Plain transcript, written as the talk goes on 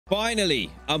Finally,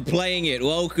 I'm playing it.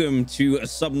 Welcome to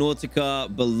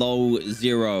Subnautica Below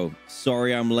Zero.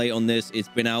 Sorry I'm late on this. It's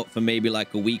been out for maybe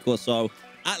like a week or so.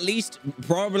 At least,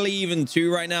 probably even 2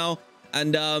 right now.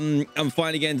 And I'm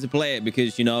finally getting to play it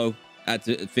because, you know, I had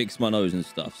to fix my nose and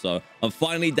stuff. So I'm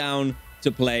finally down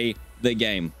to play the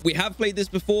game. We have played this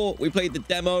before. We played the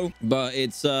demo, but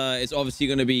it's obviously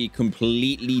going to be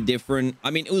completely different.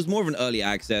 I mean, it was more of an early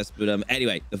access, but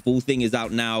anyway, the full thing is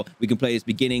out now. We can play this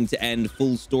beginning to end,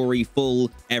 full story,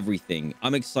 full everything.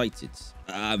 I'm excited.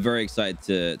 I'm very excited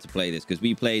to play this because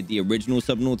we played the original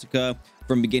Subnautica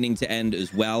from beginning to end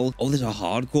as well. Oh, there's a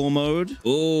hardcore mode.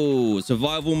 Oh,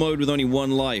 survival mode with only 1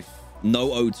 life. No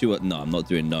O2. No, I'm not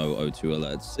doing no O2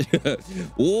 alerts.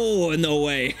 Oh, no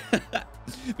way.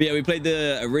 But yeah, we played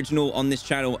the original on this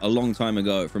channel a long time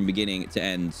ago from beginning to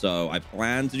end. So I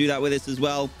plan to do that with this as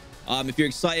well. If you're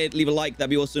excited, leave a like. That'd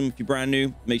be awesome. If you're brand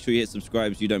new, make sure you hit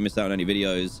subscribe so you don't miss out on any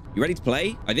videos. You ready to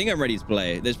play? I think I'm ready to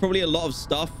play. There's probably a lot of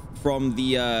stuff from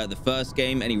the first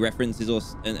game, any references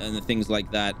and the things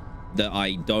like that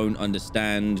I don't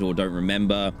understand or don't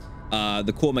remember.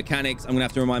 The core mechanics I'm gonna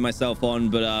have to remind myself on,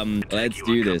 but let's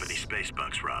do this.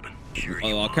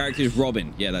 Oh, our character is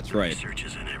Robin. Yeah, that's right.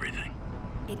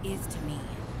 It is to me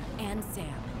and Sam.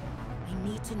 I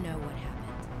need to know what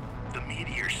happened. The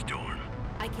meteor storm.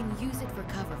 I can use it for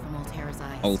cover from Altera's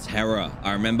eyes. Altera.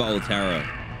 I remember Altera.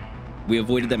 We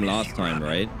avoided them last time,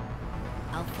 right?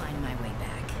 I'll find my way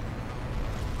back.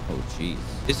 Oh, jeez.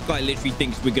 This guy literally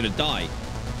thinks we're gonna die.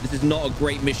 This is not a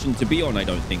great mission to be on, I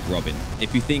don't think, Robin.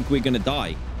 If you think we're gonna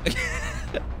die. Is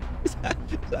that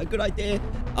a good idea?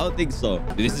 I don't think so.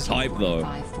 This is hype, though.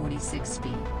 546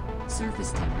 feet.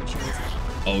 Surface temperatures.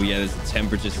 Oh, yeah, there's a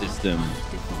temperature system.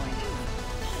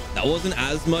 That wasn't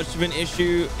as much of an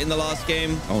issue in the last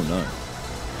game. Oh, no.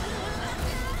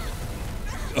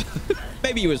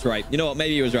 Maybe he was right. You know what?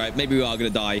 Maybe he was right. Maybe we are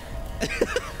going to die.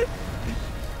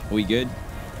 Are we good?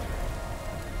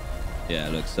 Yeah,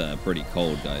 it looks pretty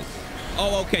cold, guys.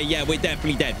 Oh, okay. Yeah, we're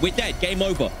definitely dead. We're dead. Game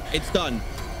over. It's done.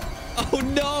 Oh,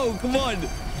 no. Come on.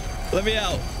 Let me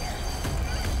out.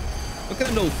 Look at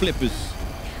them little flippers.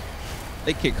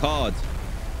 They kick hard.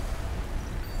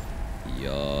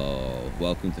 Yo,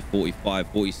 welcome to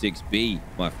 4546B.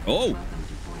 Oh!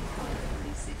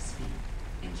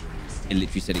 It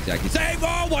literally said exactly the same.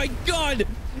 Oh my god!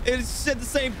 It said the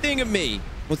same thing of me.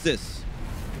 What's this?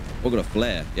 Oh, got a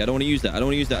flare. Yeah, I don't want to use that. I don't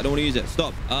want to use that. I don't want to use it.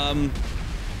 Stop. Oh,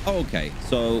 okay.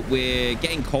 So we're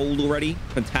getting cold already.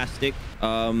 Fantastic.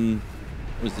 What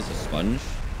is this? A sponge?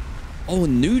 Oh, a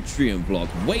nutrient block.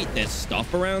 Wait, there's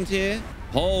stuff around here?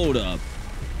 Hold up.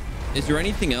 Is there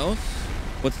anything else?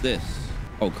 What's this?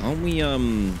 Oh, can't we,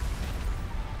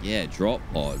 yeah, drop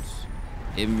pods.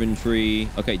 Inventory.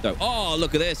 Okay, dope. Oh,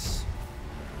 look at this.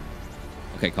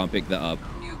 Okay, can't pick that up.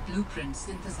 New blueprints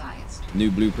synthesized. New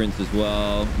blueprints as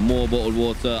well. More bottled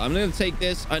water. I'm going to take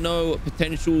this. I know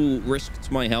potential risk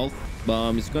to my health,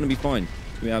 but it's going to be fine.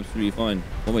 It's going to be absolutely fine.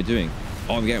 What am I doing?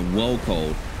 Oh, I'm getting well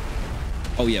cold.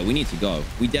 Oh, yeah, we need to go.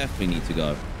 We definitely need to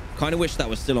go. Kind of wish that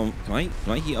was still on. Can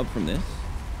I heat up from this?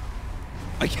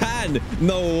 I can.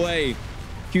 No way.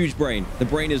 Huge brain. The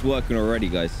brain is working already,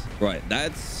 guys. Right.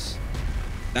 That's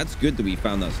good that we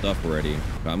found that stuff already.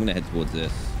 Right, I'm going to head towards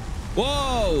this.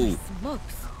 Whoa.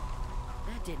 Smokes.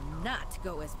 That did not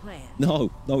go as planned.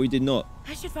 No, we did not.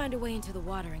 I should find a way into the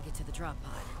water and get to the drop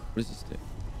pod. What does this do?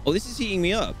 Oh, this is heating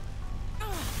me up.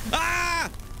 Ah!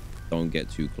 Don't get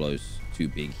too close. 2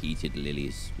 big heated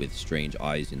lilies with strange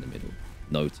eyes in the middle.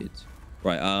 Noted.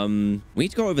 Right, we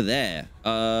need to go over there.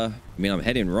 I mean, I'm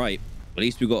heading right. At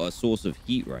least we've got a source of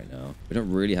heat right now. We don't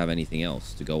really have anything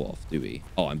else to go off, do we?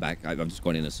 Oh, I'm back. I've just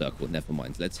gone in a circle. Never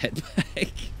mind. Let's head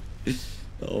back.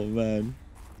 Oh, man.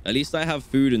 At least I have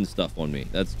food and stuff on me.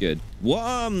 That's good.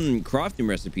 What crafting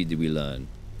recipe did we learn?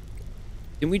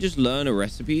 Didn't we just learn a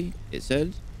recipe? It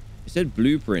said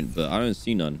blueprint, but I don't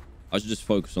see none. I should just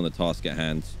focus on the task at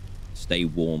hand. Stay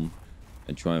warm.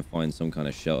 And try and find some kind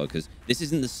of shelter, because this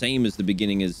isn't the same as the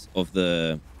beginning of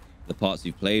the parts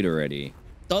we've played already.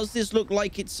 Does this look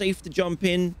like it's safe to jump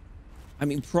in? I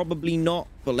mean, probably not,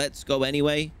 but let's go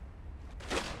anyway.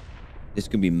 This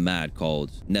can be mad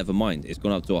cold. Never mind, it's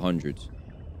gone up to 100.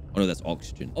 Oh no, that's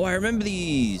oxygen. Oh, I remember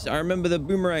these. I remember the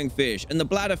boomerang fish and the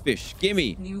bladder fish.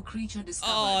 Gimme. New creature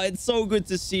discovered. Oh, it's so good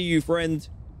to see you, friend.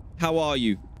 How are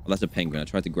you? Oh, that's a penguin. I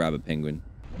tried to grab a penguin.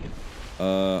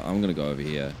 I'm gonna go over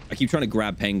here. I keep trying to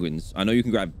grab penguins. I know you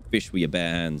can grab fish with your bare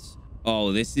hands.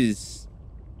 Oh, this is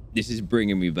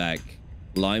bringing me back.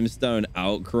 Limestone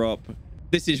outcrop.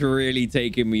 This is really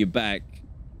taking me back.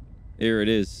 Here it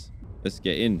is. Let's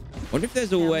get in. Wonder if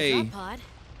there's a way. Drop pod.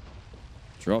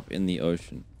 Drop in the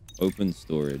ocean. Open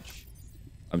storage.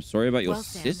 I'm sorry about your Well,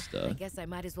 Sam, sister. I guess I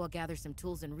might as well gather some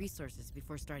tools and resources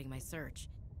before starting my search.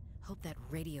 Hope that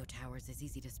radio tower's as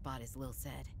easy to spot as Lil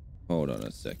said. Hold on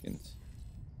a second.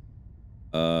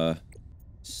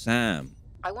 Sam.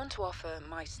 I want to offer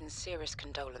my sincerest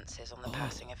condolences on the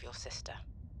passing of your sister.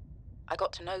 I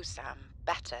got to know Sam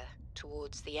better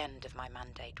towards the end of my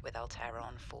mandate with Altera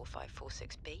on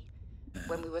 4546B,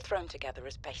 when we were thrown together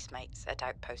as basemates at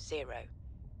Outpost Zero.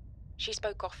 She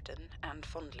spoke often and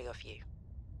fondly of you.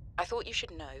 I thought you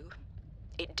should know,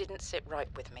 it didn't sit right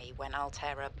with me when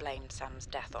Altera blamed Sam's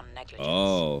death on negligence.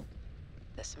 Oh.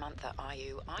 The Samantha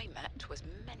Ayu I met was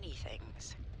many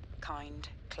things. Kind,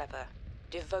 clever,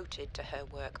 devoted to her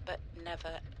work, but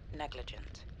never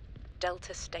negligent.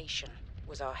 Delta Station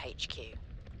was our HQ.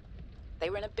 They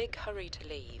were in a big hurry to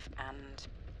leave, and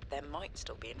there might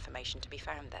still be information to be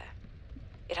found there.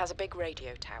 It has a big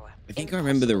radio tower. I think I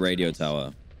remember the radio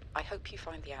tower. I hope you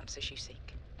find the answers you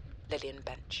seek. Lillian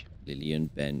Bench. Lillian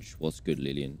Bench. What's good,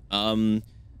 Lillian?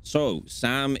 So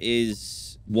Sam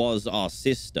was our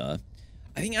sister.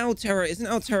 I think Altera, isn't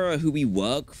Altera who we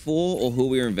work for or who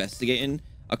we're investigating?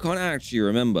 I can't actually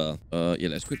remember. Yeah,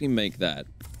 let's quickly make that.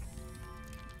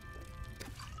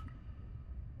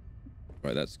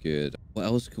 Right, that's good. What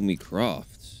else can we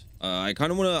craft? I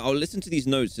kind of want to, I'll listen to these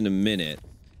notes in a minute.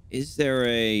 Is there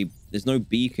there's no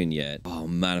beacon yet. Oh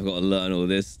man, I've got to learn all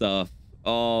this stuff.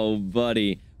 Oh,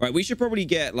 buddy. Right, we should probably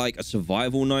get like a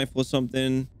survival knife or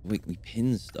something. Wait, we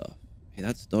pin stuff. Hey,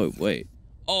 that's dope. Wait.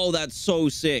 Oh, that's so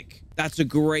sick. That's a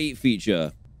great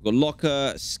feature. We've got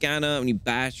locker, scanner, we need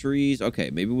batteries.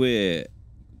 Okay, maybe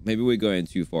we're going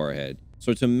too far ahead.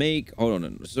 So to make, hold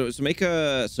on. So to make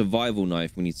a survival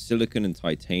knife, we need silicon and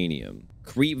titanium.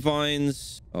 Creep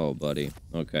vines. Oh, buddy.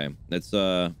 Okay, let's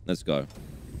go.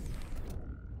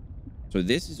 So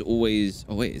this is always,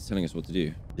 oh wait, it's telling us what to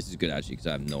do. This is good actually, because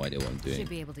I have no idea what I'm doing. Should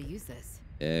be able to use this.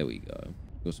 There we go.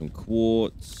 Got some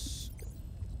quartz.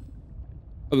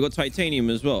 Oh, we got titanium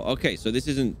as well. Okay, so this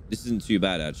isn't too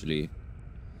bad actually.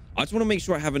 I just want to make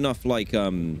sure I have enough like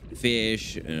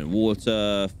fish and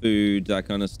water, food, that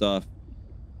kind of stuff.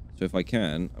 So if I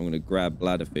can, I'm gonna grab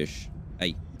bladderfish.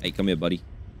 Hey, come here, buddy.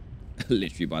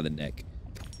 Literally by the neck.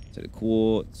 So the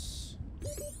quartz.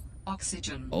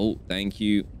 Oxygen. Oh, thank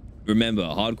you. Remember,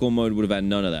 hardcore mode would have had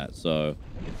none of that, so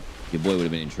your boy would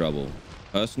have been in trouble.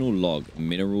 Personal log,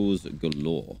 minerals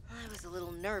galore. I was a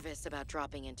little nervous about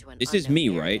dropping into an This is me,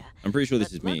 unknown area, right? I'm pretty sure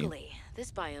this is me. Luckily,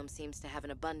 this biome seems to have an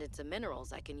abundance of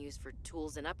minerals I can use for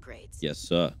tools and upgrades. Yes,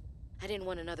 sir. I didn't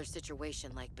want another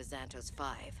situation like Byzantos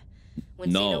 5.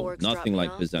 When No, Xenorgs dropped nothing me like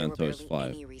off, there were Byzantos barely 5.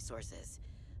 any resources.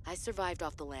 I survived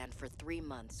off the land for 3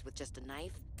 months with just a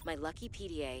knife, my lucky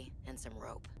PDA, and some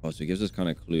rope. Oh, so it gives us kind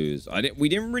of clues. We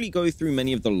didn't really go through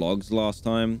many of the logs last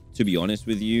time, to be honest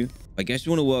with you. I guess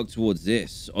we want to work towards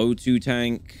this. O2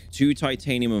 tank, 2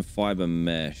 titanium and fiber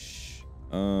mesh.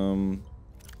 What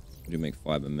do you make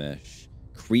fiber mesh?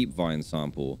 Creep vine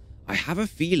sample. I have a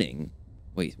feeling.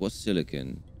 Wait, what's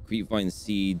silicon? Creep vine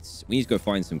seeds. We need to go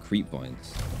find some creep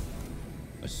vines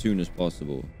as soon as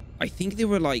possible. I think they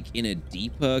were like in a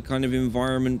deeper kind of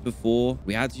environment before.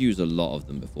 We had to use a lot of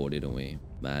them before, didn't we?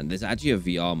 Man, there's actually a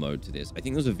VR mode to this. I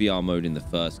think there's a VR mode in the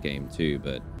first game too,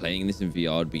 but playing this in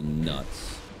VR would be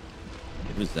nuts.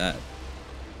 What was that?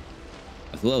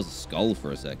 I thought that was a skull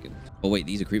for a second. Oh wait,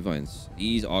 these are creep vines.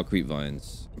 These are creep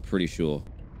vines. I'm pretty sure.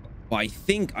 But I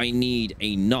think I need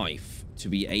a knife to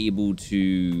be able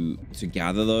to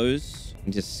gather those.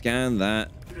 And just scan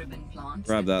that. Ribbon plants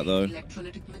Grab that though.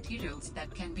 Electrolytic materials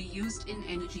that can be used in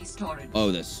energy storage.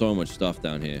 Oh, there's so much stuff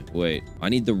down here. Wait, I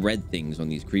need the red things on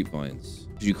these creep vines.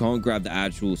 You can't grab the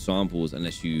actual samples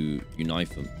unless you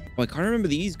knife them. Oh, I can't remember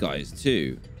these guys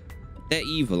too. They're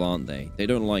evil, aren't they? They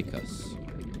don't like us.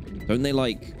 Don't they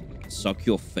like suck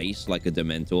your face like a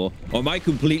Dementor? Or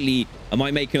am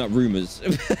I making up rumors?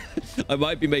 I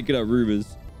might be making up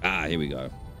rumors. Ah, here we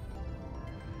go.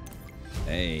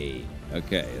 Hey,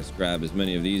 okay, let's grab as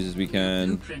many of these as we can.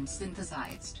 Blueprint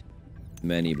synthesized.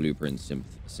 Many blueprints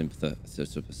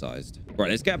synthesized. Right,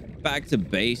 let's get back to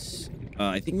base.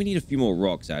 I think we need a few more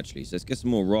rocks actually, so let's get some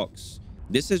more rocks.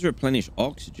 This says replenish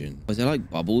oxygen. Was there like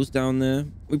bubbles down there?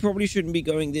 We probably shouldn't be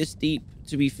going this deep,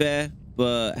 to be fair,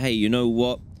 but hey, you know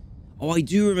what? Oh, I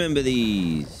do remember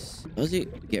these. Does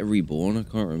it get reborn? I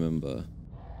can't remember.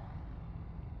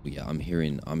 But yeah, I'm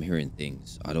hearing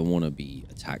things. I don't want to be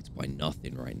attacked by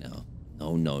nothing right now.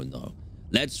 No.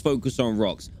 Let's focus on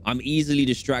rocks. I'm easily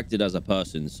distracted as a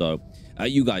person, so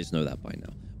you guys know that by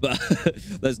now. But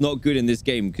that's not good in this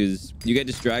game because you get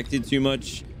distracted too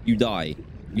much, you die.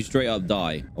 You straight up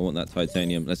die. I want that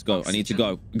titanium. Let's go. I need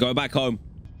to go back home.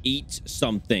 Eat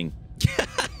something.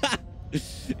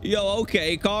 Yo,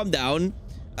 okay, calm down.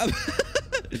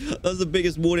 That's the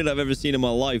biggest warning I've ever seen in my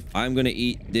life. I'm gonna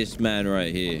eat this man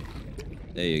right here.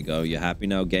 There you go. You happy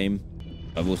now, game?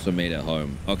 I've also made it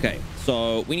home. Okay,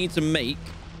 so we need to make...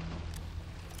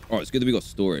 Oh, it's good that we got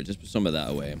storage. Let's put some of that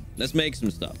away. Let's make some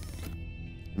stuff.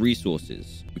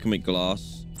 Resources. We can make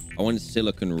glass. I wanted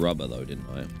silicon rubber, though, didn't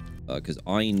I? Because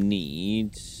I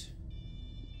need...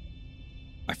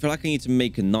 I feel like I need to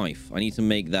make a knife. I need to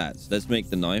make that. So let's make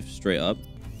the knife straight up.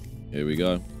 Here we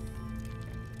go.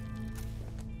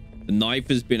 The knife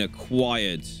has been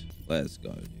acquired. Let's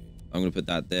go, dude. I'm going to put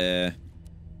that there.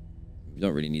 We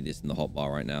don't really need this in the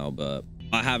hotbar right now, but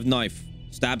I have knife.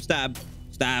 Stab, stab,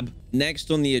 stab.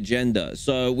 Next on the agenda.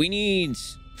 So we need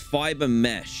fiber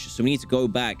mesh. So we need to go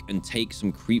back and take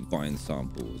some creep vine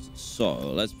samples. So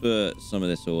let's put some of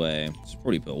this away. Let's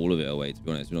probably put all of it away, to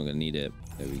be honest. We're not going to need it.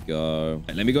 There we go.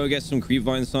 Right, let me go get some creep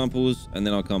vine samples and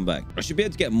then I'll come back. I should be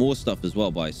able to get more stuff as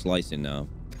well by slicing now.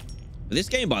 But this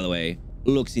game, by the way,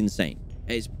 looks insane.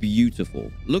 It's beautiful.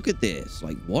 Look at this.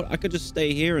 Like, what? I could just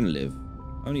stay here and live.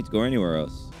 I don't need to go anywhere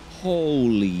else.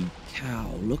 Holy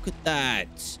cow. Look at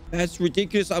that. That's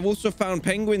ridiculous. I've also found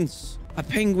penguins. A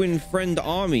penguin friend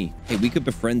army. Hey, we could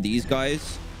befriend these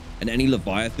guys. And any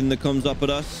Leviathan that comes up at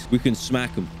us, we can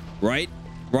smack them. Right?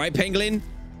 Right, penguin?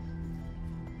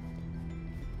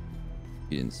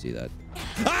 You didn't see that.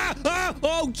 Ah! Ah!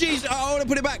 Oh, jeez. I want to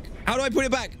put it back. How do I put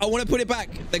it back? I want to put it back.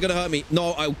 They're going to hurt me.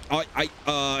 No,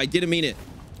 I didn't mean it.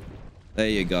 There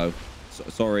you go.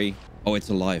 Sorry. Oh, it's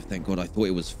alive. Thank God. I thought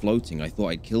it was floating. I thought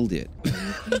I'd killed it.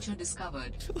 Creature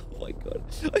discovered. Oh my God.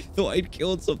 I thought I'd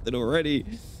killed something already.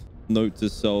 Note to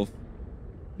self.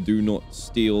 Do not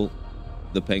steal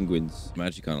the penguins. I'm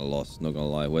actually kind of lost. Not gonna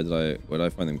lie. Where did I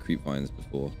find them creep vines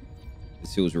before?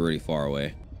 This feels really far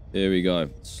away. Here we go.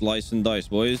 Slice and dice,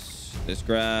 boys. Let's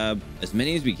grab as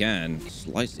many as we can.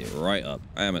 Slice it right up.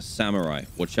 I am a samurai.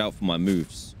 Watch out for my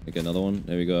moves. Okay, another one.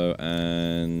 There we go.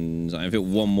 And I fit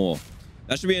one more.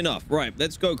 That should be enough. Right,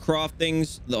 let's go craft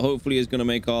things that hopefully is going to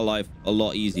make our life a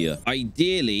lot easier.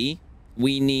 Ideally,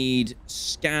 we need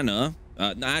scanner.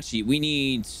 No, actually, we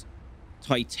need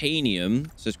titanium.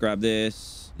 So let's grab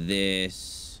this,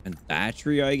 and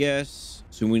battery, I guess.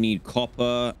 So we need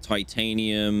copper,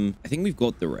 titanium. I think we've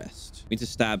got the rest. We need to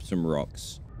stab some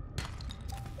rocks.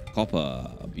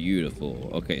 Copper.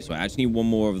 Beautiful. Okay, so I actually need one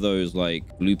more of those, like,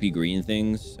 loopy green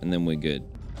things, and then we're good.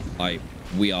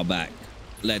 We are back.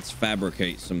 Let's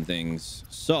fabricate some things.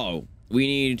 So we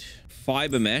need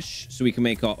fiber mesh so we can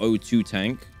make our O2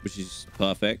 tank, which is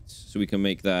perfect. So we can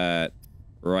make that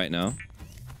right now.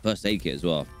 First aid kit as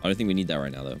well. I don't think we need that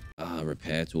right now, though.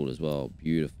 Repair tool as well.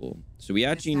 Beautiful. So we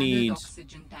actually need...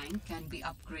 oxygen tank can be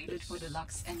upgraded for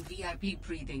deluxe and VIP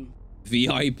breathing.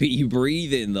 VIP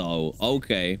breathing, though.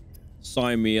 Okay.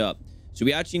 Sign me up. So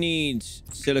we actually need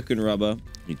silicon rubber.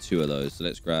 Need 2 of those. So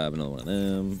let's grab another one of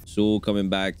them. It's all coming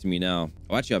back to me now.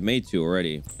 Oh, actually, I've made 2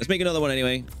 already. Let's make another one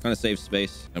anyway. Kind of save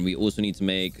space. And we also need to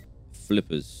make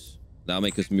flippers. That'll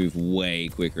make us move way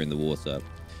quicker in the water.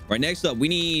 Right, next up,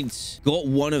 got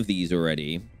one of these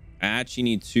already. I actually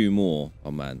need 2 more.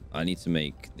 Oh, man. I need to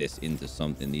make this into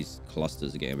something. These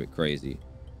clusters are getting a bit crazy.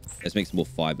 Let's make some more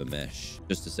fiber mesh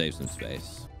just to save some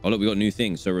space. Oh, look, we got new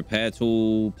things. So repair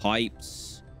tool,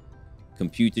 pipes.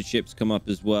 Computer chips come up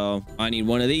as well. I need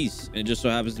one of these. And it just so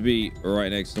happens to be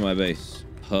right next to my base.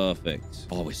 Perfect.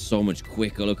 Oh, we're so much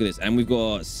quicker. Look at this. And we've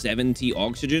got 70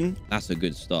 oxygen. That's a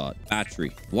good start.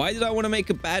 Battery. Why did I want to make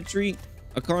a battery?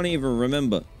 I can't even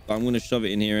remember. But I'm going to shove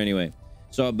it in here anyway.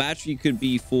 So a battery could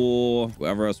be for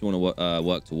whatever else we want to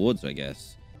work towards, I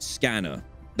guess. Scanner.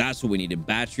 That's what we needed.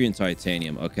 Battery and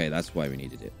titanium. Okay, that's why we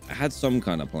needed it. I had some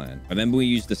kind of plan. I remember we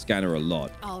used the scanner a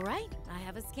lot. All right, I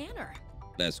have a scanner.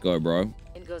 Let's go, bro.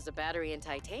 In goes the battery and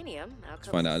titanium. Let's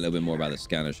find out a little bit more about the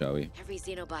scanner, shall we? Every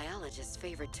xenobiologist's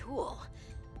favorite tool.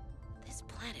 This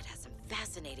planet has some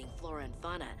fascinating flora and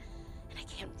fauna, and I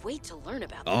can't wait to learn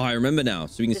about them. Oh, I remember now.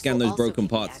 So we can scan those broken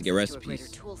parts to get access recipes. To a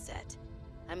greater tool set.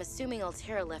 I'm assuming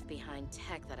Altera left behind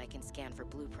tech that I can scan for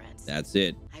blueprints. That's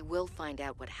it. I will find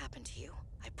out what happened to you.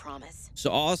 I promise.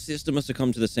 So our sister must have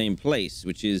come to the same place,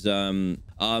 which is, she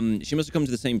must have come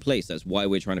to the same place. That's why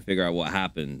we're trying to figure out what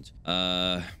happened.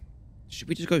 Should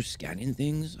we just go scanning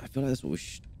things? I feel like that's what we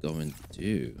should go and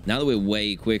do. Now that we're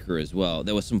way quicker as well.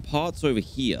 There were some parts over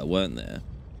here, weren't there?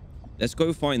 Let's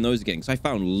go find those again, because I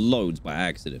found loads by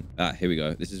accident. Ah, here we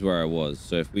go. This is where I was.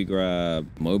 So if we grab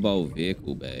mobile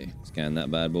vehicle bay, scan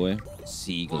that bad boy.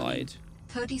 Sea glide.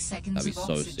 30 seconds That'd be of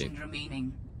so oxygen sick.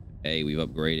 remaining. Hey, we've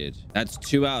upgraded. That's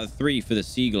 2 out of 3 for the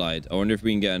sea glide. I wonder if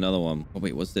we can get another one. Oh,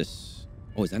 wait, what's this?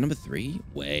 Oh, is that number 3?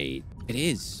 Wait, it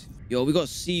is. Yo, we got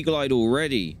sea glide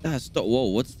already. That's whoa,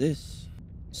 what's this?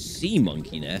 Sea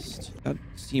monkey nest. That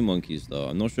sea monkeys, though.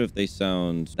 I'm not sure if they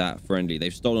sound that friendly.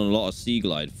 They've stolen a lot of sea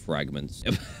glide fragments.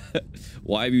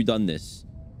 Why have you done this?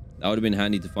 That would have been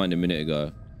handy to find a minute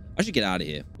ago. I should get out of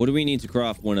here. What do we need to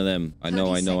craft one of them? I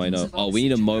know. Oh, we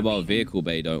need a mobile vehicle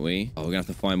bay, don't we? Oh, we're gonna have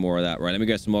to find more of that. Right, let me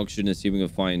get some oxygen and see if we can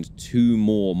find 2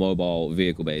 more mobile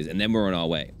vehicle bays, and then we're on our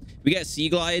way. If we get sea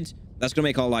glide, that's gonna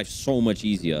make our life so much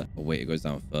easier. Oh wait, it goes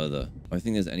down further. I don't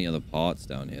think there's any other parts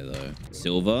down here though.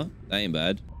 Silver? That ain't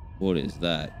bad. What is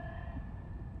that?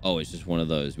 Oh, it's just one of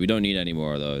those. We don't need any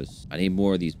more of those. I need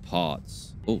more of these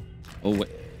parts. Oh wait.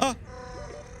 Ah!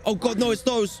 Oh god, no, it's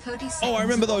those. Oh, I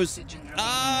remember those.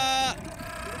 Ah!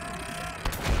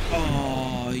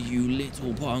 Oh, you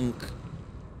little punk.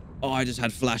 Oh, I just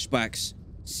had flashbacks.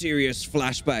 Serious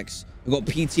flashbacks. I got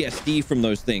PTSD from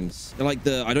those things. They're like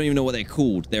I don't even know what they're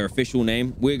called. Their official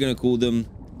name. We're gonna call them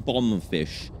bomb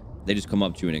fish. They just come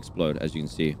up to you and explode, as you can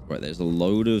see. Right, there's a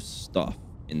load of stuff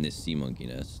in this sea monkey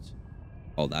nest.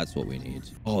 Oh, that's what we need.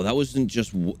 Oh, that wasn't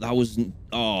just... That wasn't...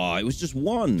 Oh, it was just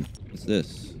one. What's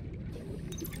this?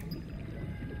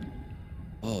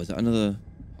 Oh, is that another...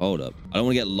 Hold up. I don't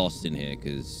want to get lost in here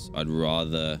because I'd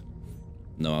rather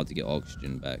know how to get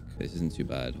oxygen back. This isn't too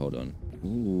bad. Hold on.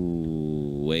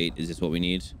 Ooh, wait. Is this what we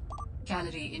need?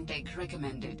 Calorie intake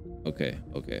recommended. Okay.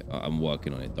 I'm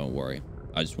working on it. Don't worry.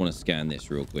 I just want to scan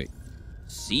this real quick.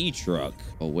 Sea truck.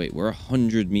 Oh, wait. We're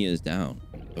 100 meters down.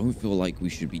 Don't feel like we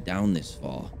should be down this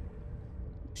far.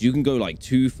 Because you can go like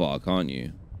too far, can't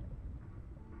you?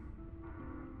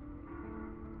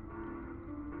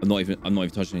 I'm not even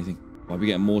touching anything. Why are we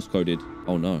getting Morse coded?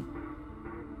 Oh no.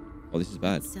 Oh, this is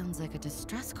bad. Sounds like a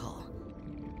distress call.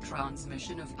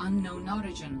 Transmission of unknown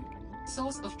origin.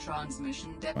 Source of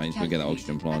transmission depth. I need to get that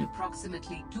oxygen plant.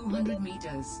 Approximately 200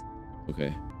 meters.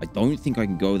 Okay. I don't think I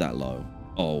can go that low.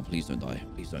 Oh, please don't die.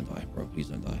 Please don't die, bro. Please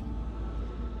don't die.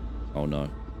 Oh no.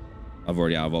 I've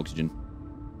already out of oxygen.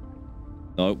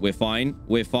 No, we're fine.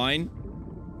 We're fine.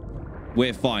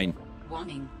 We're fine.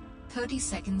 Warning. 30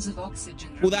 seconds of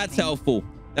oxygen. Well, that's helpful.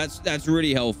 That's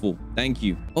really helpful. Thank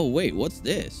you. Oh, wait. What's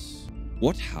this?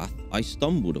 What hath I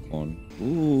stumbled upon?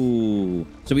 Ooh.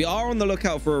 So we are on the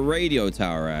lookout for a radio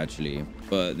tower, actually.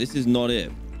 But this is not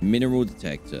it. Mineral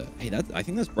detector. Hey, I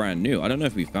think that's brand new. I don't know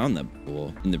if we found that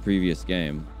before in the previous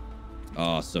game.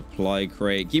 Ah, supply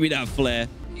crate. Give me that flare.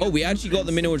 Oh, we actually got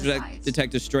the mineral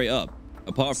detector straight up.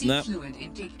 Apart from that,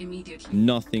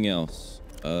 nothing else.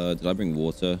 Did I bring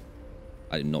water?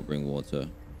 I did not bring water.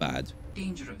 Bad.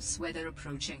 Dangerous weather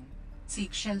approaching.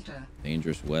 Seek shelter.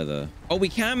 Dangerous weather. Oh, we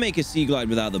can make a sea glide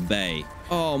without the bay.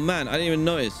 Oh, man. I didn't even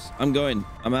notice. I'm going.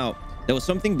 I'm out. There was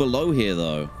something below here,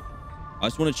 though. I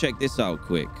just want to check this out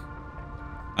quick.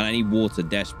 And I need water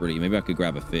desperately. Maybe I could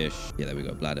grab a fish. Yeah, there we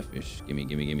go. Bladder fish. Gimme,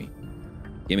 gimme, gimme.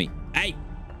 Gimme. Hey!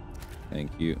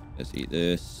 Thank you. Let's eat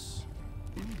this.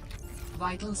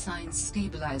 Vital signs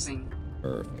stabilizing.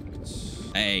 Perfect.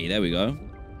 Hey, there we go.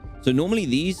 So normally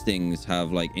these things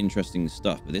have like interesting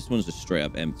stuff, but this one's just straight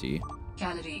up empty.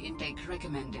 Calorie intake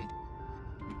recommended.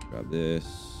 Grab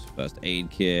this. First aid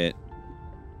kit.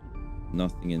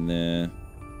 Nothing in there.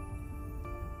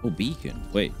 Oh, beacon.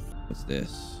 Wait, what's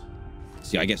this?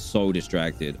 See, I get so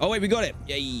distracted. Oh, wait, we got it.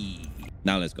 Yay.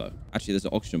 Now let's go. Actually, there's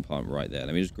an oxygen pump right there.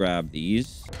 Let me just grab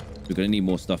these. We're going to need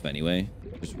more stuff anyway.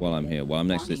 Just while I'm here, while I'm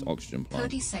next to this oxygen plant.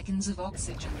 30 seconds of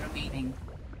oxygen remaining.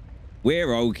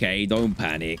 We're okay. Don't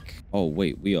panic. Oh,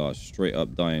 wait. We are straight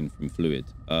up dying from fluid.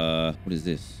 What is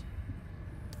this?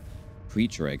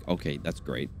 Creature egg. Okay, that's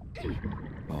great.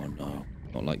 Oh, no.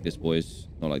 Not like this, boys.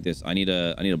 Not like this. I need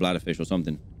a bladderfish or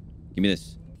something. Give me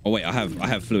this. Oh, wait. I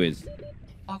have fluids.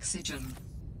 Oxygen.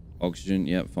 Oxygen.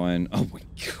 Yeah, fine. Oh, my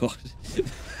God.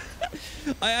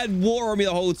 I had water on me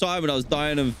the whole time and I was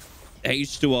dying of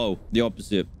H2O. The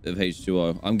opposite of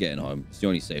H2O. I'm getting home. It's the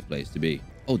only safe place to be.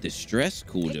 Oh, distress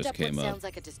call just came up. Sounds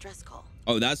like a distress call.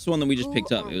 Oh, that's the one that we just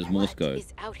picked up. It was Morse code.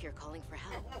 Is out here calling for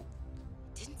help.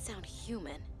 Didn't sound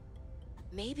human.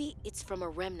 Maybe it's from a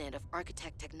remnant of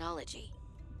architect technology.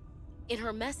 In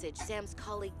her message, Sam's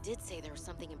colleague did say there was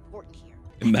something important here.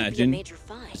 Imagine. A major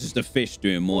find. It's just a fish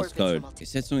doing Morse code. It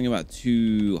said something about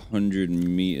 200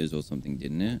 meters or something,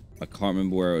 didn't it? I can't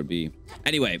remember where it would be.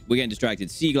 Anyway, we're getting distracted.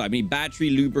 Sea glide. We need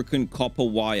battery, lubricant, copper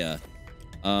wire.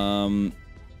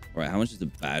 Right, how much is the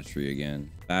battery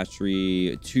again?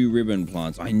 Battery, 2 ribbon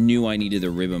plants. I knew I needed the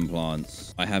ribbon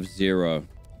plants. I have 0.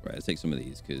 Right, let's take some of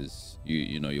these because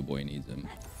you know your boy needs them.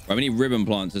 Right, we need ribbon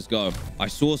plants. Let's go. I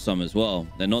saw some as well.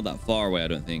 They're not that far away, I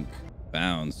don't think.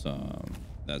 Found some.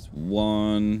 That's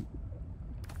 1.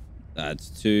 That's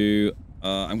 2.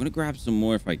 I'm gonna grab some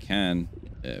more if I can.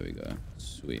 There we go.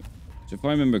 Sweet. So if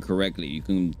I remember correctly, you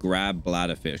can grab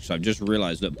bladderfish. So I've just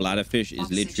realized that bladderfish is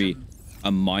literally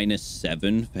a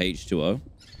 -7 for H2O.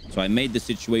 So I made the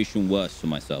situation worse for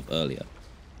myself earlier.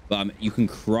 But you can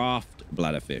craft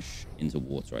bladderfish into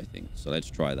water, I think. So let's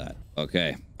try that.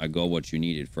 Okay, I got what you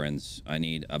needed, friends. I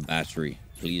need a battery.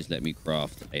 Please let me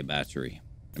craft a battery.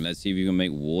 And let's see if you can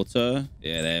make water.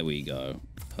 Yeah, there we go.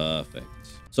 Perfect.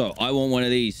 So I want one of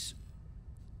these.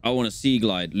 I want a sea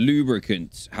glide.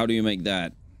 Lubricant. How do you make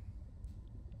that?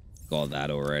 Got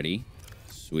that already.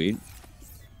 Sweet.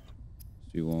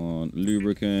 So we want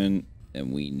lubricant.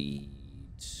 Then we need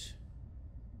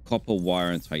copper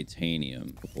wire and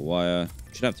titanium. Copper wire.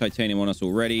 Should have titanium on us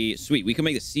already. Sweet. We can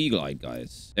make the sea glide,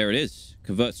 guys. There it is.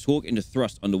 Convert torque into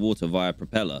thrust underwater via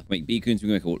propeller. Make beacons. We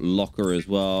can make a locker as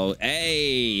well.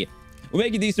 Hey! We're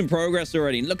making decent progress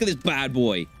already. Look at this bad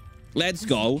boy. Let's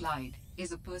go. The sea glide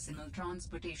is a personal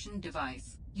transportation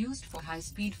device used for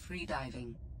high-speed free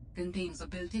diving. Contains a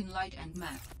built-in light and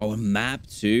map. Oh, a map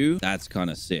too? That's kind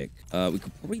of sick. We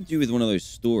could probably do with one of those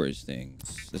storage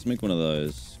things. Let's make one of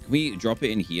those. Can we drop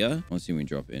it in here? I want to see if we can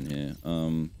drop it in here.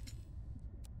 How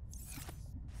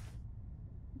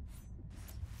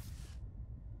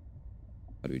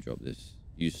do we drop this?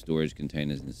 Use storage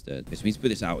containers instead. This means to put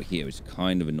this out here, which is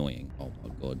kind of annoying. Oh my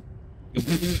god.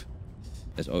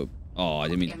 Let's open. Oh, I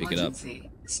didn't mean to pick it up.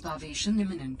 Starvation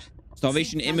imminent.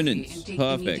 Starvation imminent.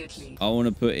 Perfect. I want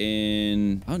to put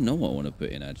in... I don't know what I want to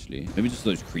put in, actually. Maybe just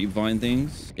those creep vine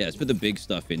things. Yeah, let's put the big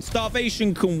stuff in.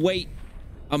 Starvation can wait.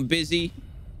 I'm busy.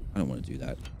 I don't want to do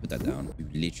that. Put that down.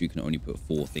 You literally can only put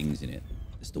 4 things in it.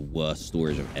 It's the worst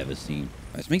storage I've ever seen.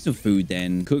 Right, let's make some food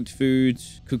then. Cooked food.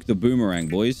 Cook the boomerang,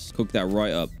 boys. Cook that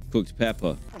right up. Cooked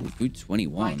pepper. Ooh, food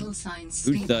 21.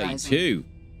 Food 32.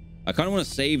 I kind of want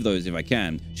to save those if I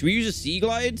can. Should we use a sea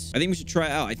glide? I think we should try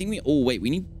it out. I think we... Oh, wait.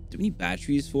 Do we need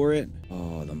batteries for it?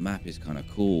 Oh, the map is kind of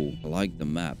cool. I like the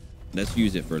map. Let's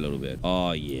use it for a little bit.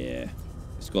 Oh, yeah.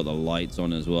 It's got the lights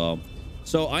on as well.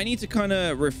 So I need to kind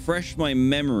of refresh my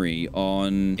memory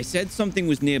on... It said something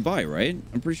was nearby, right?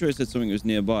 I'm pretty sure it said something was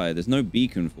nearby. There's no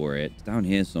beacon for it. It's down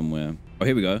here somewhere. Oh,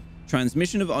 here we go.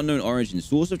 Transmission of unknown origin.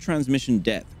 Source of transmission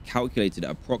depth calculated at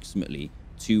approximately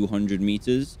 200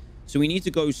 meters. So we need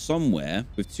to go somewhere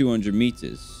with 200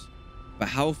 meters. But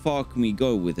how far can we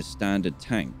go with a standard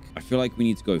tank? I feel like we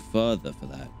need to go further for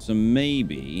that. So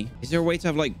maybe... Is there a way to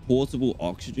have, like, portable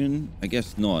oxygen? I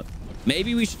guess not.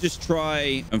 Maybe we should just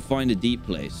try and find a deep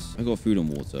place. I got food and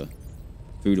water.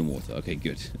 Food and water. Okay,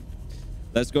 good.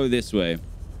 Let's go this way.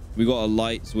 We got a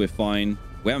light, so we're fine.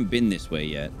 We haven't been this way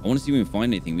yet. I want to see if we can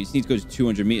find anything. We just need to go to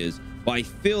 200 meters. But I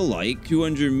feel like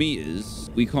 200 meters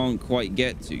we can't quite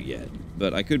get to yet.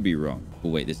 But I could be wrong. Oh,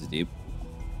 wait, this is deep.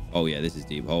 Oh, yeah, this is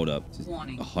deep. Hold up.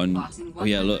 Warning. 100. Oh,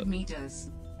 yeah, look. Meters.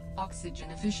 Oxygen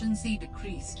efficiency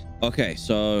decreased. Okay,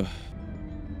 so...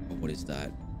 Oh, what is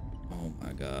that? Oh,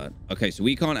 my God. Okay, so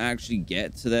we can't actually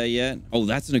get to there yet. Oh,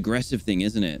 that's an aggressive thing,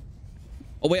 isn't it?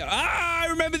 Oh, wait. Ah, I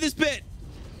remember this bit.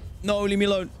 No, leave me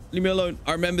alone. Leave me alone.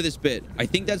 I remember this bit. I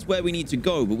think that's where we need to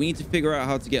go, but we need to figure out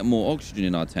how to get more oxygen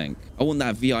in our tank. I want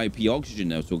that VIP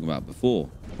oxygen I was talking about before.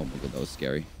 Oh my god, that was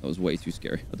scary. That was way too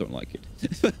scary. I don't like it.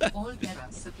 All bearer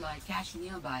supply cache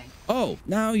nearby. Oh,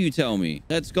 now you tell me.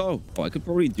 Let's go. Oh, I could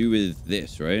probably do with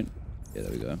this, right? Yeah,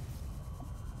 there we go.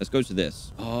 Let's go to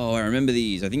this. Oh, I remember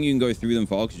these. I think you can go through them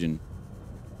for oxygen.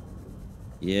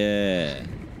 Yeah.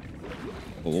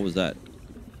 Oh, what was that?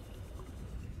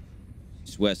 I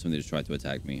swear somebody just tried to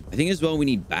attack me. I think as well we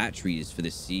need batteries for the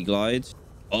sea glide.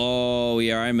 Oh,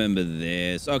 yeah, I remember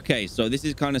this. Okay, so this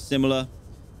is kind of similar.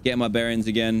 Getting my bearings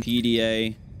again.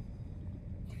 PDA.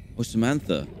 Oh,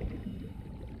 Samantha.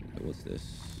 What's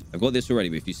this? I've got this already,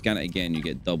 but if you scan it again, you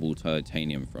get double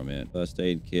titanium from it. First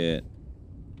aid kit.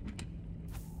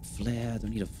 Flare. I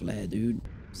don't need a flare, dude.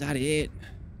 Is that it?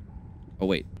 Oh,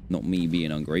 wait. Not me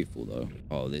being ungrateful, though.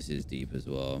 Oh, this is deep as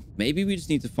well. Maybe we just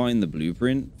need to find the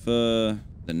blueprint for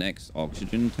the next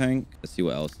oxygen tank. Let's see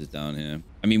what else is down here.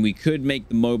 I mean, we could make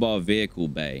the mobile vehicle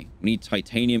bay. We need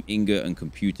titanium ingot and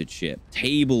computer chip.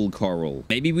 Table coral.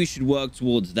 Maybe we should work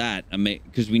towards that and make,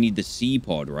 because we need the sea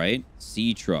pod, right?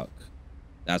 Sea truck.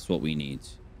 That's what we need.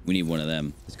 We need one of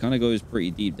them. This kind of goes pretty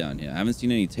deep down here. I haven't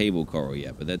seen any table coral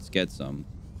yet, but let's get some.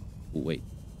 Oh, wait.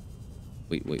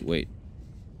 Wait.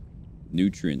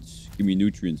 Nutrients. Give me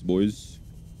nutrients, boys.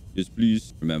 Yes,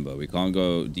 please. Remember, we can't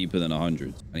go deeper than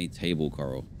 100. I need table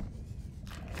coral.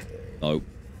 Nope.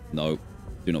 Nope.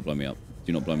 Do not blow me up.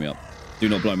 Do not blow me up. Do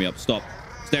not blow me up. Stop.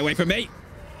 Stay away from me.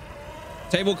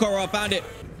 Table coral. I found it.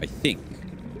 I think.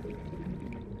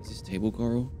 Is this table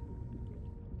coral?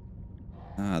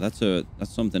 Ah, that's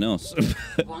something else.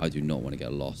 I do not want to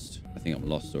get lost. I think I'm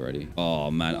lost already.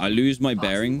 Oh, man. I lose my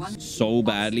bearings so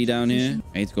badly down here.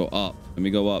 I need to go up. Let me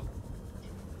go up.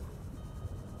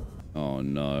 Oh,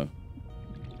 no.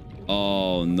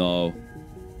 Oh, no.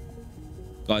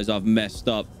 Guys, I've messed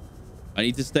up. I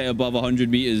need to stay above 100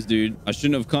 meters, dude. I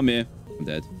shouldn't have come here. I'm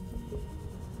dead.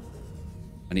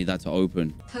 I need that to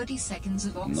open. 30 seconds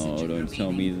of oxygen No, don't remaining.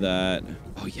 tell me that.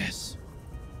 Oh, yes.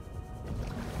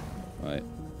 All right.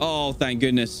 Oh, thank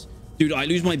goodness. Dude, I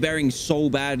lose my bearings so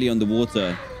badly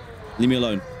underwater. Leave me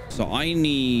alone. So I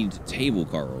need table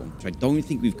coral, which I don't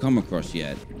think we've come across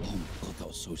yet. Oh, my God, that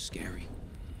was so scary.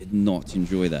 Did not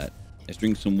enjoy that. Let's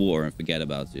drink some water and forget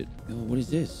about it. Oh, what is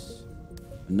this?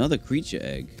 Another creature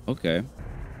egg. Okay.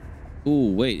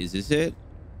 Oh, wait, is this it?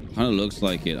 Kind of looks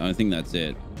like it. I don't think that's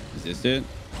it. Is this it?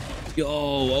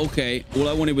 Yo, okay. All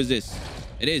I wanted was this.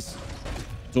 It is.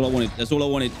 That's all I wanted. That's all I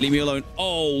wanted. Leave me alone.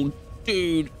 Oh,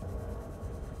 dude.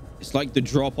 It's like the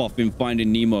drop off in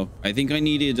Finding Nemo. I think I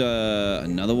needed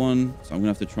another one. So I'm gonna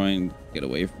have to try and get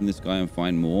away from this guy and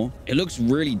find more. It looks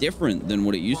really different than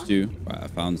what it used to. Right, I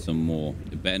found some more.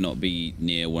 It better not be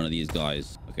near one of these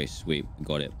guys. Okay, sweet.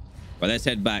 Got it. Right, let's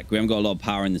head back. We haven't got a lot of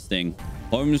power in this thing.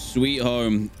 Home sweet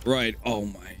home. Right. Oh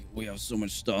my. We have so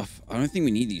much stuff. I don't think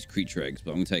we need these creature eggs,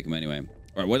 but I'm gonna take them anyway. All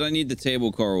right, what do I need the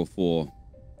table coral for?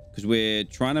 Because we're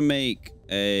trying to make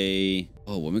a...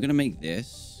 Oh, when we're gonna make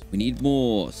this, we need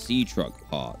more sea truck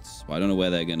parts, but I don't know where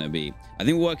they're gonna be. I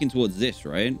think we're working towards this,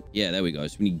 right? Yeah, there we go.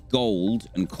 So we need gold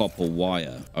and copper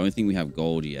wire. I don't think we have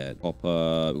gold yet.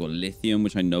 Copper, we've got lithium,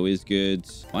 which I know is good.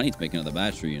 I need to make another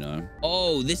battery, you know.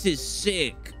 Oh, this is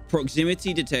sick.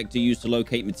 Proximity detector used to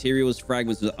locate materials,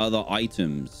 fragments, and other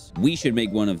items. We should make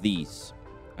one of these.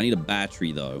 I need a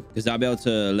battery though, because that'll be able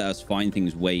to let us find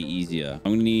things way easier.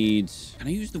 I'm gonna need... Can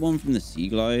I use the one from the Sea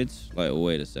Glide? Like, oh,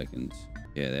 wait a second.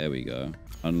 Yeah, there we go.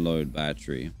 Unload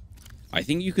battery. I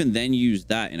think you can then use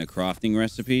that in a crafting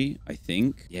recipe. I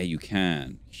think. Yeah, you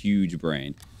can. Huge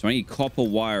brain. So I need copper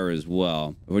wire as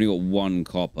well. I've only got one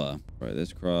copper. Right,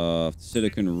 let's craft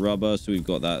silicon rubber. So we've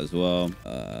got that as well.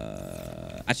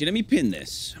 Actually, let me pin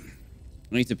this.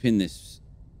 I need to pin this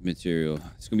material.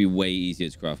 It's going to be way easier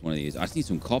to craft one of these. I just need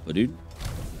some copper, dude.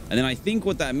 And then I think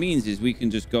what that means is we can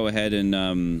just go ahead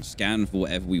and scan for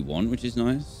whatever we want, which is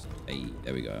nice. Hey,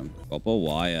 there we go. Copper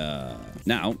wire.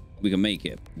 Now we can make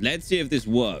it. Let's see if this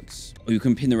works. Oh, you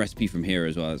can pin the recipe from here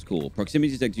as well. That's cool.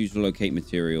 Proximity detector used to locate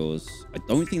materials. I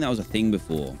don't think that was a thing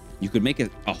before. You could make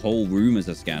a whole room as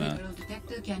a scanner. The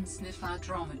detector can sniff out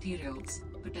raw materials,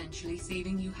 potentially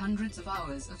saving you hundreds of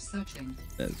hours of searching.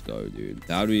 Let's go, dude.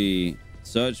 How do we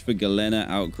search for galena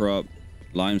outcrop,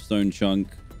 limestone chunk,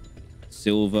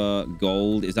 silver,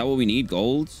 gold? Is that what we need?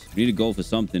 Gold? We need a gold for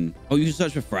something. Oh, you can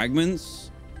search for fragments?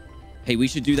 Hey, we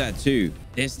should do that too.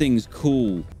 This thing's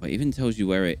cool. It even tells you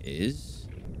where it is.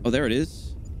 Oh, there it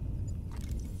is.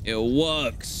 It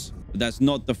works. But that's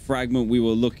not the fragment we were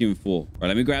looking for. All right,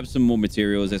 let me grab some more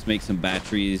materials. Let's make some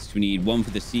batteries. We need one for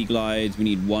the Sea Glides. We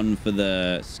need one for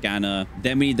the scanner.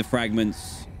 Then we need the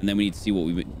fragments. And then we need to see what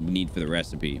we need for the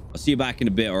recipe. I'll see you back in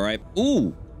a bit, all right?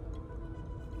 Ooh.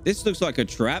 This looks like a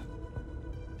trap.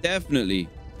 Definitely.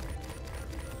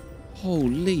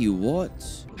 Holy,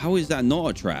 what? How is that not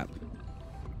a trap?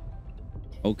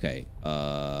 Okay,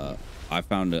 I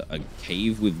found a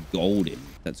cave with gold in.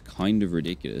 That's kind of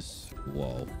ridiculous.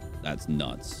 Whoa, that's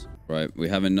nuts. Right, we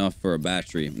have enough for a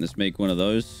battery. Let's make one of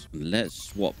those. Let's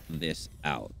swap this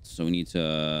out. So we need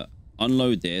to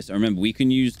unload this. And remember, we can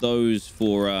use those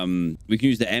for, we can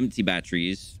use the empty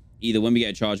batteries. Either when we get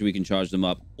a charger, we can charge them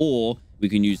up, or we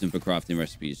can use them for crafting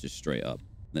recipes just straight up.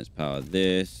 Let's power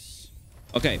this.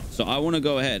 Okay, so I want to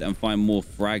go ahead and find more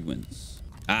fragments.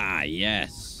 Ah,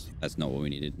 yes. That's not what we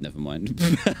needed. Never mind.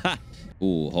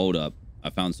 Oh, hold up.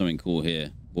 I found something cool here.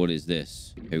 What is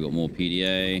this? Okay, we got more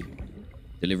PDA.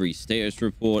 Delivery status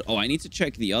report. Oh, I need to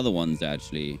check the other ones,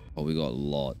 actually. Oh, we got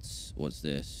lots. What's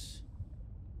this?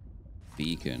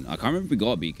 Beacon. I can't remember if we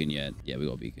got a beacon yet. Yeah, we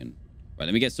got a beacon. Right,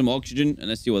 let me get some oxygen, and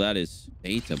let's see what that is.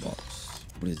 Data box.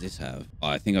 What does this have? Oh,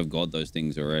 I think I've got those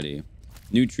things already.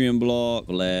 Nutrient block.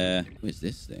 Glare. What is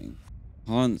this thing?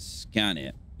 Can't scan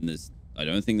it. And I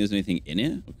don't think there's anything in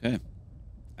it. Okay.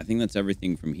 I think that's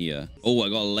everything from here. Oh, I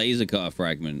got a laser cutter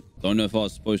fragment. Don't know if I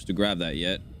was supposed to grab that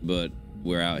yet, but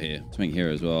we're out here. Something here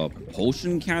as well.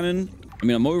 Propulsion cannon. I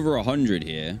mean, I'm over 100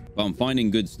 here, but I'm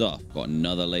finding good stuff. Got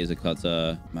another laser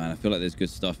cutter. Man, I feel like there's good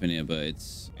stuff in here, but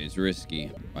it's risky.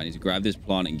 I need to grab this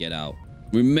plant and get out.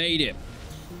 We made it.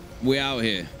 We're out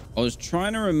here. I was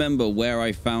trying to remember where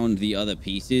I found the other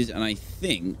pieces, and I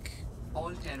think...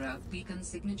 Alterra beacon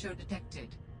signature detected.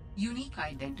 Unique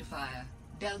identifier.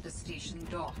 Delta Station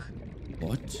dock.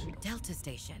 What? Delta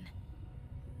Station.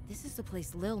 This is the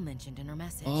place Lil mentioned in her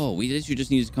message. Oh, we literally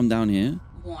just need to come down here.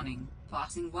 Warning.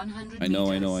 Passing 100 I know.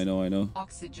 meters.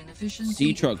 Oxygen efficiency.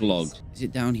 Sea truck increase. logged. Is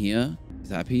it down here? Is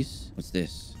that a piece? What's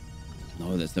this?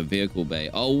 No, that's the vehicle bay.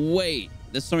 Oh, wait.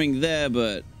 There's something there,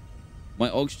 but my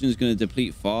oxygen is going to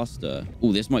deplete faster.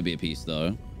 Oh, this might be a piece,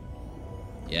 though.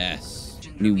 Yes.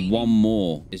 We need one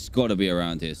more. It's got to be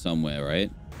around here somewhere,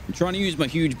 right? I'm trying to use my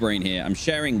huge brain here. I'm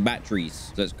sharing batteries.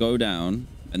 So let's go down,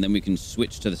 and then we can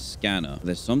switch to the scanner.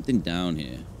 There's something down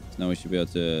here. So now we should be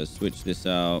able to switch this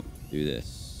out. Do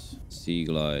this. Sea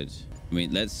glide. I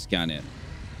mean, let's scan it.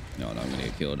 No, I'm going to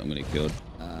get killed. I'm going to get killed.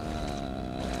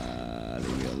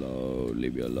 Leave me alone.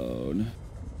 Leave me alone.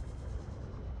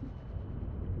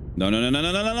 No.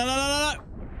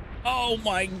 Oh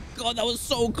my God, that was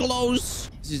so close.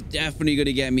 This is definitely going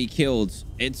to get me killed.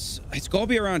 It's got to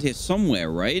be around here somewhere,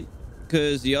 right?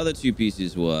 Because the other two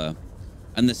pieces were.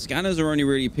 And the scanners are only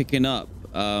really picking up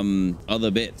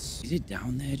other bits. Is it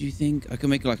down there, do you think? I can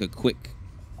make like a quick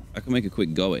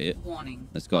go at it. Warning.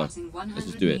 Let's go. Let's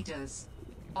just do it. Meters.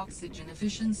 Oxygen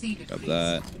efficiency decrease.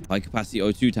 Grab that. High capacity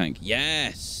O2 tank.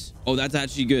 Yes. Oh, that's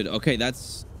actually good. Okay, that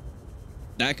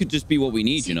could just be what we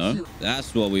need, you know?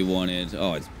 That's what we wanted.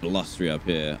 Oh, it's blustery up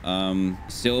here.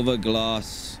 Silver,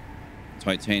 glass,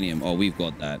 titanium. Oh, we've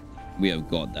got that. We have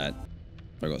got that.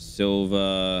 I got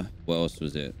silver. What else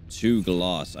was it? 2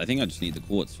 glass. I think I just need the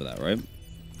quartz for that, right?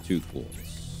 2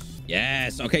 quartz.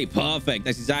 Yes. Okay, perfect.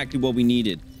 That's exactly what we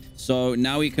needed. So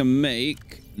now we can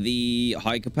make the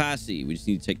high capacity. We just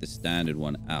need to take the standard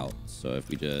one out. So if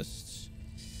we just...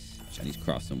 I need to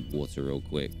craft some water real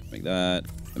quick. Make that.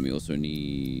 And we also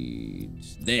need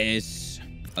this.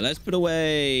 Let's put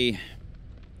away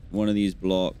one of these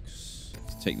blocks.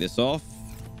 Let's take this off.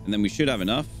 And then we should have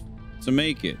enough to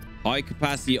make it. High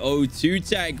capacity O2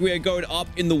 tank. We are going up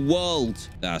in the world.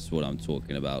 That's what I'm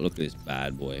talking about. Look at this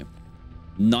bad boy.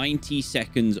 90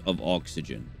 seconds of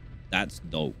oxygen. That's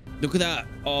dope. Look at that.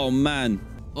 Oh, man.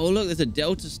 Oh, look, there's a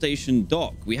Delta Station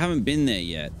dock. We haven't been there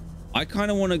yet. I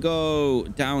kind of want to go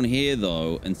down here,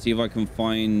 though, and see if I can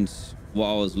find what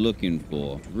I was looking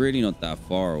for. It's really not that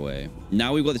far away.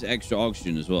 Now we've got this extra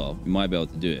oxygen as well. We might be able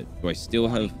to do it. Do I still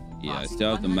have... Yeah, I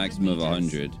still have the maximum of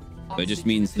 100. But it just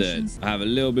means that I have a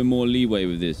little bit more leeway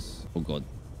with this. Oh, God.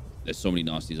 There's so many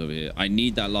nasties over here. I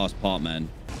need that last part, man.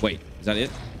 Wait, is that it?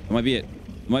 That might be it.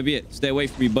 That might be it. Stay away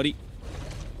from me, buddy.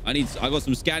 I got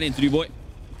some scanning to do, boy.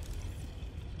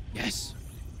 Yes.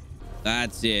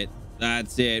 That's it.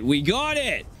 That's it. We got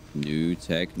it. New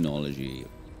technology.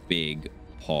 Big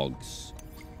hogs.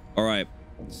 All right.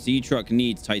 Sea truck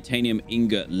needs titanium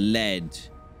ingot, lead,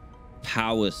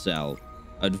 power cell,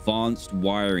 advanced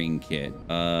wiring kit.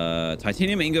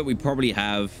 Titanium ingot we probably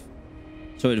have.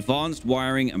 So advanced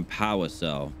wiring and power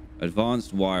cell.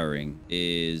 Advanced wiring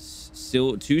is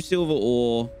 2 silver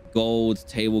ore, gold,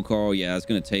 table coral. Yeah, that's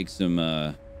gonna take some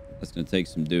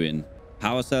doing.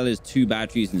 Power cell is 2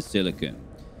 batteries and silicon.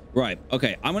 Right.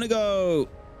 Okay. I'm gonna go.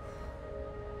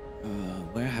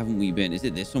 Where haven't we been? Is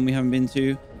it this one we haven't been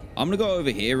to? I'm gonna go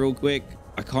over here real quick.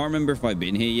 I can't remember if I've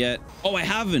been here yet. Oh, I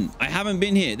haven't. I haven't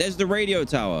been here. There's the radio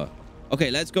tower.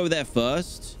 Okay, let's go there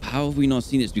first. How have we not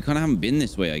seen this? We kind of haven't been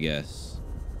this way, I guess.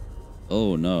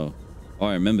 Oh, no. Oh,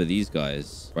 I remember these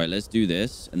guys. Right, let's do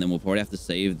this. And then we'll probably have to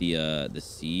save the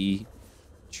sea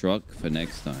truck for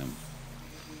next time.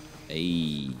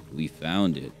 Hey, we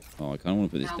found it. Oh, I kind of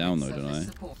want to put this down, though, don't I?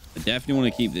 I definitely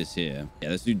want to keep this here. Yeah,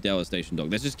 let's do Delta Station dock.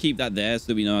 Let's just keep that there so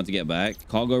that we know how to get back.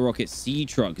 Cargo rocket sea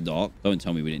truck dock. Don't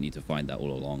tell me we didn't need to find that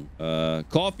all along.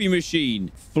 Coffee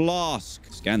machine. Flask.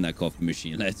 Scan that coffee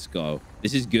machine. Let's go.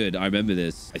 This is good. I remember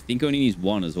this. I think only needs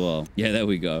 1 as well. Yeah, there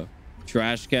we go.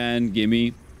 Trash can.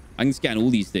 Gimme. I can scan all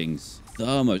these things.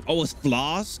 Thermos. Oh, a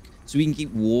flask? So we can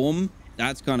keep warm?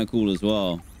 That's kind of cool as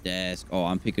well. Desk. Oh,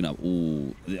 I'm picking up.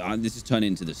 Ooh, this is turning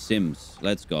into The Sims.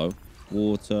 Let's go.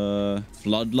 Water.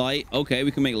 Floodlight. Okay,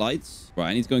 we can make lights. Right,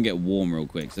 I need to go and get warm real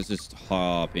quick. So let's just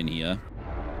hop in here.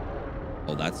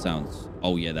 Oh, that sounds...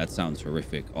 Oh, yeah, that sounds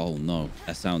horrific. Oh, no.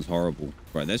 That sounds horrible.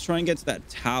 Right, let's try and get to that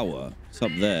tower. It's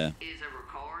up there. This is a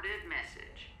recorded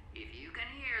message. If you can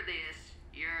hear this,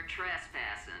 you're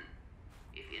trespassing.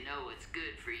 If you know what's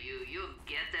good for you, you'll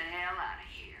get the hell out of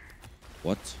here.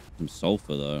 What? Some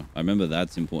sulfur, though. I remember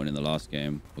that's important in the last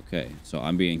game. Okay, so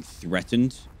I'm being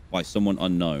threatened by someone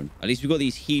unknown. At least we've got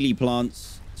these Healy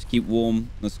plants to keep warm.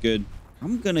 That's good.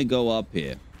 I'm gonna go up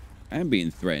here. I am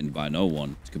being threatened by no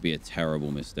one. This could be a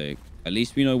terrible mistake. At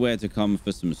least we know where to come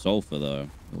for some sulfur, though.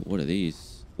 What are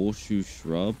these? Horseshoe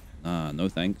shrub? Ah, no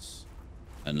thanks.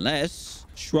 Unless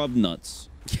shrub nuts.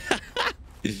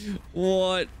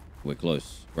 What? We're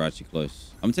close. We're actually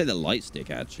close. I'm gonna take the light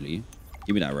stick, actually.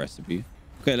 Give me that recipe.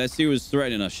 Okay, let's see what's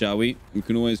threatening us, shall we? We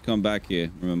can always come back here,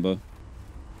 remember?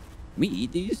 Can we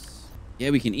eat these?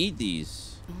 Yeah, we can eat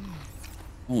these.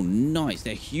 Oh, nice.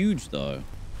 They're huge, though.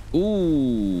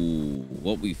 Ooh,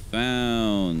 what we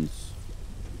found.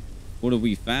 What have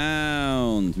we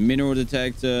found? Mineral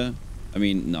detector. I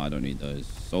mean, no, I don't need those.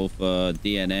 Sulfur,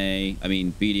 DNA. I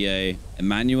mean, PDA.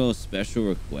 Emmanuel special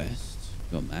request.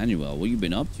 Yo, Emmanuel, what you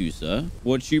been up to, sir?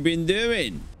 What you been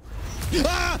doing?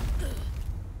 Ah!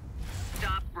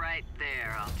 Stop right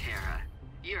there, Altera.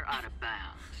 You're out of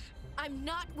bounds. I'm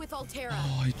not with Altera.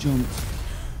 Oh, I jumped.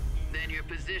 Then your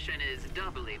position is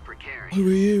doubly precarious. Who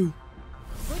are you?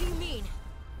 What do you mean?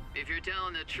 If you're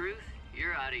telling the truth,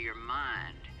 you're out of your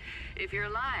mind. If you're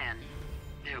lying,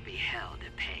 there'll be hell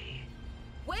to pay.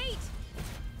 Wait!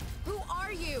 Who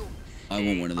are you? I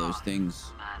want one of those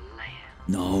things. My land.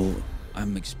 No,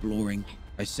 I'm exploring.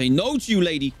 I say no to you,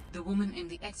 lady. The woman in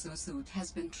the exosuit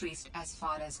has been traced as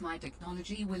far as my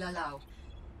technology will allow.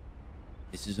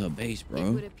 This is her base, It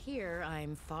bro. would appear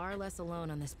I'm far less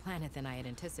alone on this planet than I had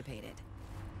anticipated.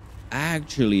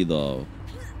 Actually, though,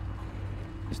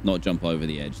 let's not jump over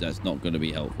the edge. That's not going to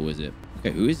be helpful, is it?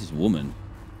 Okay, who is this woman?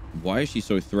 Why is she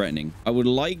so threatening? I would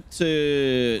like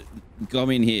to come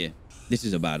in here. This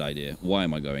is a bad idea. Why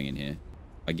am I going in here?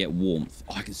 I get warmth.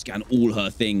 Oh, I can scan all her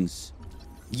things.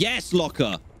 Yes,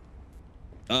 locker.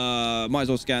 Might as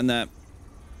well scan that.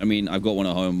 I mean, I've got one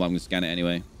at home, but I'm going to scan it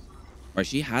anyway. Right,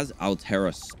 she has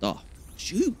Altera stuff.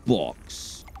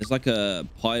 Jukebox. There's like a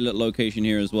pilot location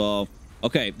here as well.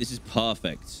 Okay, this is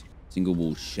perfect. Single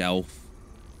wall shelf.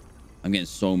 I'm getting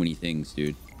so many things,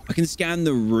 dude. I can scan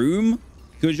the room.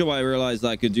 Good job I realized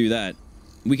I could do that.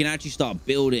 We can actually start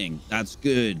building. That's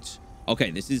good.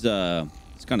 Okay, this is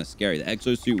it's kind of scary. The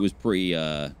exosuit was pretty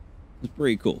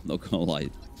cool. Not gonna lie.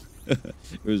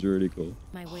 It was really cool.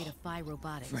 My way to Phi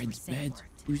Robotics. Fred's where Sam bed.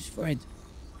 worked. Who's Fred?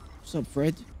 What's up,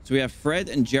 Fred? So we have Fred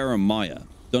and Jeremiah.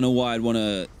 Don't know why I'd want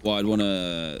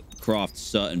to craft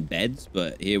certain beds,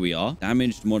 but here we are.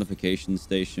 Damaged modification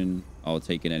station. I'll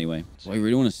take it anyway. So I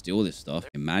really want to steal this stuff.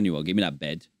 Emmanuel, give me that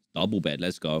bed. Double bed.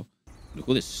 Let's go. Look at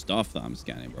all this stuff that I'm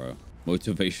scanning, bro.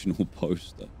 Motivational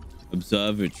poster.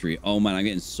 Observatory. Oh, man, I'm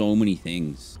getting so many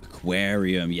things.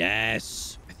 Aquarium.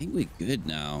 Yes. I think we're good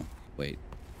now. Wait,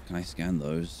 can I scan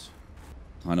those?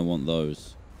 Kind of want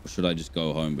those. Or should I just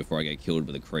go home before I get killed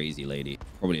with a crazy lady?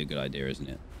 Probably a good idea, isn't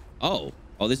it? Oh,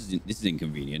 this is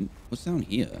inconvenient. What's down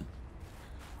here?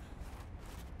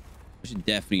 I should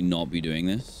definitely not be doing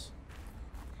this.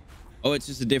 Oh, it's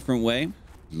just a different way.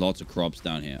 Lots of crops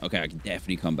down here. Okay, I can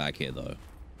definitely come back here though.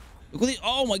 Look at this.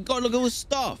 Oh my god, look at all this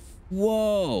stuff.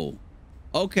 Whoa.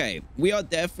 Okay, we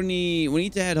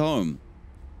need to head home.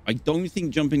 I don't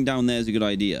think jumping down there is a good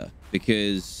idea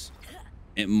because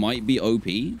it might be OP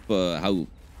for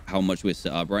how much we're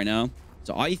set up right now.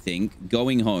 So I think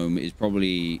going home is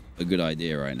probably a good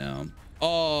idea right now.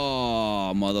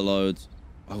 Oh, mother loads.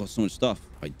 I got so much stuff.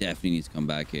 I definitely need to come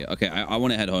back here. Okay, I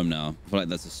want to head home now. I feel like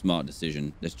that's a smart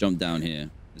decision. Let's jump down here.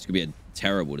 This could be a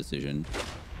terrible decision.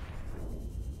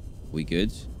 We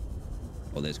good?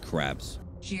 Oh, there's crabs.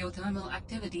 Geothermal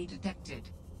activity detected.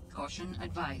 Caution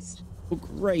advised. Oh,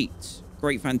 great.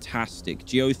 Great, fantastic.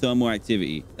 Geothermal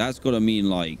activity. That's got to mean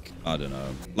like, I don't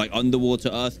know, like underwater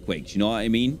earthquakes. You know what I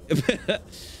mean?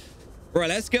 Right,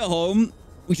 let's get home.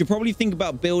 We should probably think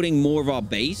about building more of our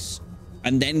base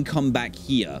and then come back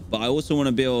here. But I also want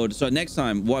to build. So next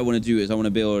time, what I want to do is I want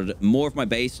to build more of my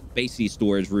basically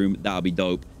storage room. That'll be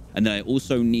dope. And then I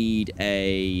also need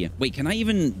a... Wait, can I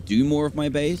even do more of my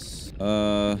base?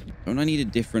 Don't I need a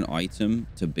different item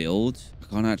to build?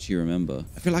 I can't actually remember.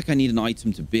 I feel like I need an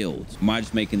item to build. Am I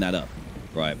just making that up?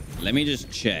 Right. Let me just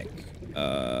check.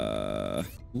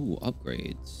 Ooh,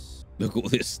 upgrades. Look at all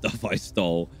this stuff I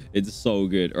stole. It's so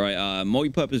good. All right.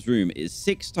 Multi-purpose room is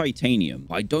 6 titanium.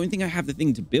 I don't think I have the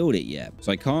thing to build it yet.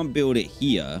 So I can't build it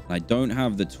here. I don't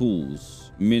have the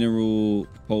tools. Mineral,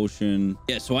 propulsion.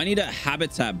 Yeah, so I need a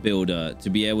habitat builder to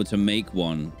be able to make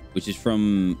one, which is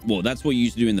from... Well, that's what you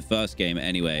used to do in the first game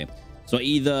anyway. So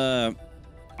either...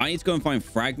 I need to go and find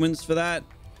fragments for that,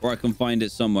 or I can find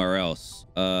it somewhere else.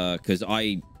 Because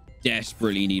I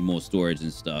desperately need more storage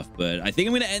and stuff. But I think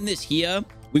I'm going to end this here.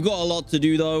 We've got a lot to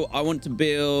do, though. I want to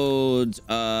build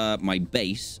my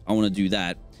base. I want to do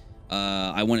that.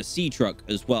 I want a sea truck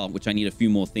as well, which I need a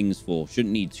few more things for.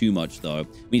 Shouldn't need too much, though.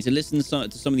 We need to listen to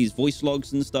some of these voice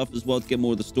logs and stuff as well to get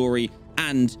more of the story.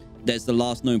 And there's the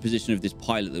last known position of this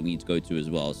pilot that we need to go to as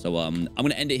well. So I'm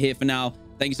going to end it here for now.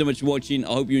 Thank you so much for watching.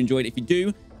 I hope you enjoyed. If you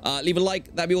do, leave a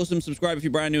like. That'd be awesome. Subscribe if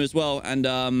you're brand new as well. And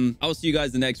I'll see you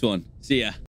guys in the next one. See ya.